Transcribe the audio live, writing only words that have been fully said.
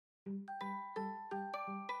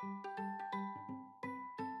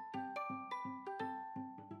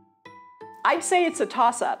I'd say it's a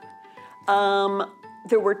toss-up.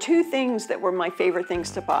 There were two things that were my favorite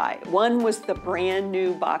things to buy. One was the brand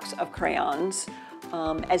new box of crayons,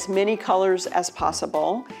 as many colors as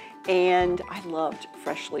possible, and I loved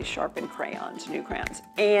freshly sharpened crayons, new crayons.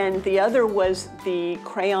 And the other was the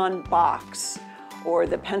crayon box, or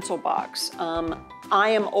the pencil box.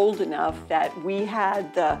 I am old enough that we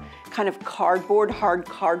had the kind of hard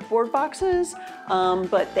cardboard boxes,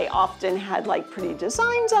 but they often had like pretty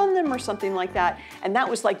designs on them or something like that. And that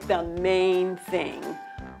was like the main thing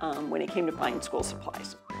when it came to buying school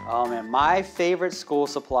supplies. Oh man, my favorite school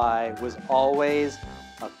supply was always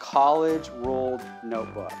a college ruled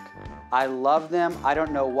notebook. I love them. I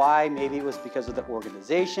don't know why. Maybe it was because of the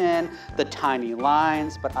organization, the tiny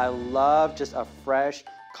lines, but I love just a fresh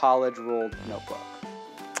college ruled notebook.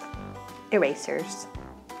 Erasers,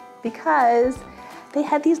 because they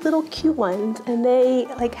had these little cute ones, and they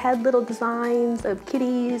like had little designs of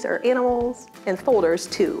kitties or animals, and folders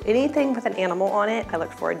too. Anything with an animal on it, I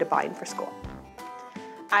looked forward to buying for school.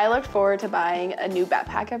 I looked forward to buying a new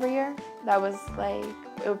backpack every year. That was like,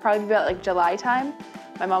 it would probably be about like July time.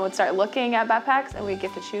 My mom would start looking at backpacks, and we'd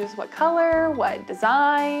get to choose what color, what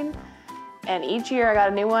design, and each year I got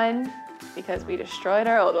a new one because we destroyed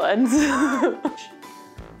our old ones.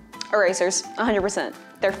 Erasers, 100%.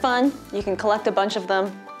 They're fun, you can collect a bunch of them,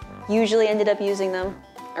 usually ended up using them.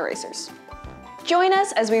 Erasers. Join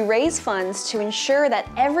us as we raise funds to ensure that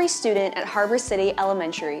every student at Harbor City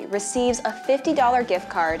Elementary receives a $50 gift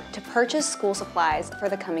card to purchase school supplies for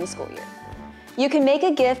the coming school year. You can make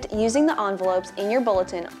a gift using the envelopes in your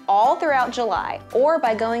bulletin all throughout July, or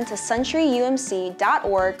by going to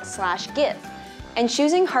centuryumc.org/give and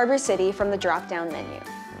choosing Harbor City from the drop-down menu.